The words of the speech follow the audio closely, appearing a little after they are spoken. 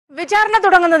വിചാരണ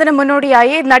തുടങ്ങുന്നതിന്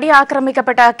മുന്നോടിയായി നടി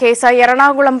ആക്രമിക്കപ്പെട്ട കേസ്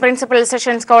എറണാകുളം പ്രിൻസിപ്പൽ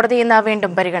സെഷൻസ് കോടതി ഇന്ന്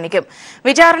വീണ്ടും പരിഗണിക്കും.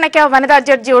 വിചാരണയ്ക്ക് വനിതാ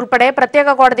ജഡ്ജി ഉൾപ്പെടെ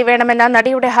പ്രത്യേക കോടതി വേണമെന്ന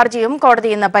നടിയുടെ ഹർജിയും കോടതി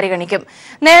ഇന്ന് പരിഗണിക്കും.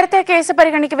 നേരത്തെ കേസ്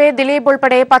പരിഗണിക്കവേ ദിലീപ്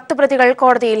ഉൾപ്പെടെ 10 പ്രതികൾ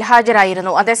കോടതിയിൽ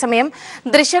ഹാജരായിരുന്നു. അതേസമയം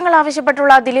ദൃശ്യങ്ങൾ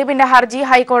ആവശ്യപ്പെട്ടുള്ള ദിലീപിന്റെ ഹർജി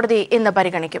ഹൈക്കോടതി ഇന്ന്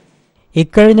പരിഗണിക്കും.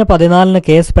 ഇക്കഴിഞ്ഞ 14-ന്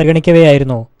കേസ്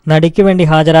പരിഗണിക്കവെയായിരുന്നു നടിക്ക് വേണ്ടി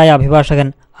ഹാജരായ അഭിഭാഷകൻ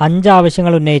 5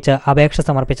 ആവശ്യങ്ങൾ ഉന്നയിച്ച് അപേക്ഷ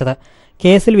സമർപ്പിച്ചത്.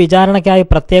 കേസിൽ വിചാരണയ്ക്കായി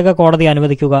പ്രത്യേക കോടതി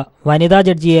അനുവദിക്കുക, വനിതാ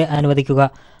ജഡ്ജിയെ അനുവദിക്കുക,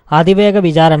 അതിവേഗ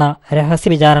വിചാരണ, രഹസ്യ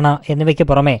വിചാരണ എന്നിവയ്ക്ക്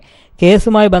പുറമെ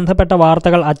കേസുമായി ബന്ധപ്പെട്ട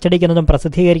വാർത്തകൾ അച്ചടിക്കുന്നതും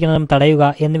പ്രസിദ്ധീകരിക്കുന്നതും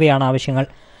തടയുക എന്നിവയാണ് ആവശ്യങ്ങൾ.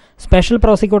 സ്പെഷ്യൽ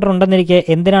പ്രോസിക്യൂട്ടർ ഉണ്ടെന്നിരിക്കെ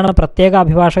എന്തിനാണ് പ്രത്യേക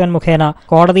അഭിഭാഷകൻ മുഖേന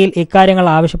കോടതിയിൽ ഇക്കാര്യങ്ങൾ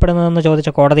ആവശ്യപ്പെടുന്നതെന്ന് ചോദിച്ച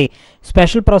കോടതി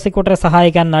സ്പെഷ്യൽ പ്രോസിക്യൂട്ടറെ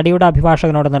സഹായിക്കാൻ നടിയുടെ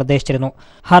അഭിഭാഷകനോട് നിർദ്ദേശിച്ചിരുന്നു.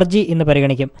 ഹർജി ഇന്ന്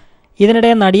പരിഗണിക്കും. ഇതിനിടെ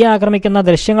നടിയെ ആക്രമിക്കുന്ന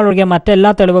ദൃശ്യങ്ങളൊഴികെ മറ്റെല്ലാ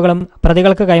തെളിവുകളും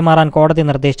പ്രതികൾക്ക് കൈമാറാൻ കോടതി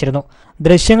നിർദ്ദേശിച്ചിരുന്നു.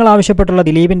 ദൃശ്യങ്ങൾ ആവശ്യപ്പെട്ടുള്ള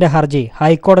ദിലീപിന്റെ ഹർജി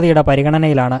ഹൈക്കോടതിയുടെ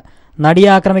പരിഗണനയിലാണ്. നടിയെ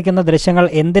ആക്രമിക്കുന്ന ദൃശ്യങ്ങൾ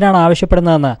എന്തിനാണ്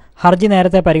ആവശ്യപ്പെടുന്നതെന്ന് ഹർജി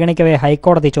നേരത്തെ പരിഗണിക്കവേ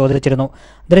ഹൈക്കോടതി ചോദിച്ചിരുന്നു.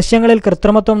 ദൃശ്യങ്ങളിൽ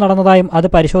കൃത്രിമത്വം നടന്നതായും അത്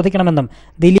പരിശോധിക്കണമെന്നും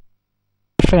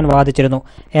ദിലീപ് വാദിച്ചിരുന്നു.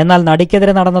 എന്നാൽ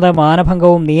നടിക്കെതിരെ നടന്നത്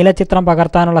മാനഭംഗവും നീലച്ചിത്രം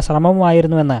പകർത്താനുള്ള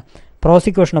ശ്രമവുമായിരുന്നുവെന്ന്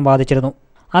പ്രോസിക്യൂഷനും വാദിച്ചിരുന്നു.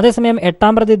 അതേസമയം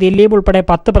 8-ാം പ്രതി ദിലീപ് ഉൾപ്പെടെ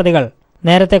 10 പ്രതികൾ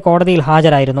നേരത്തെ കോടതിയിൽ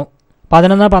ഹാജരായിരുന്നു.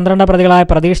 11, 12 പ്രതികളായ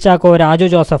പ്രതീഷ് ചാക്കോ, രാജു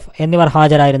ജോസഫ് എന്നിവർ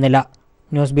ഹാജരായിരുന്നില്ല.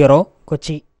 News bureau,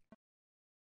 Kochi.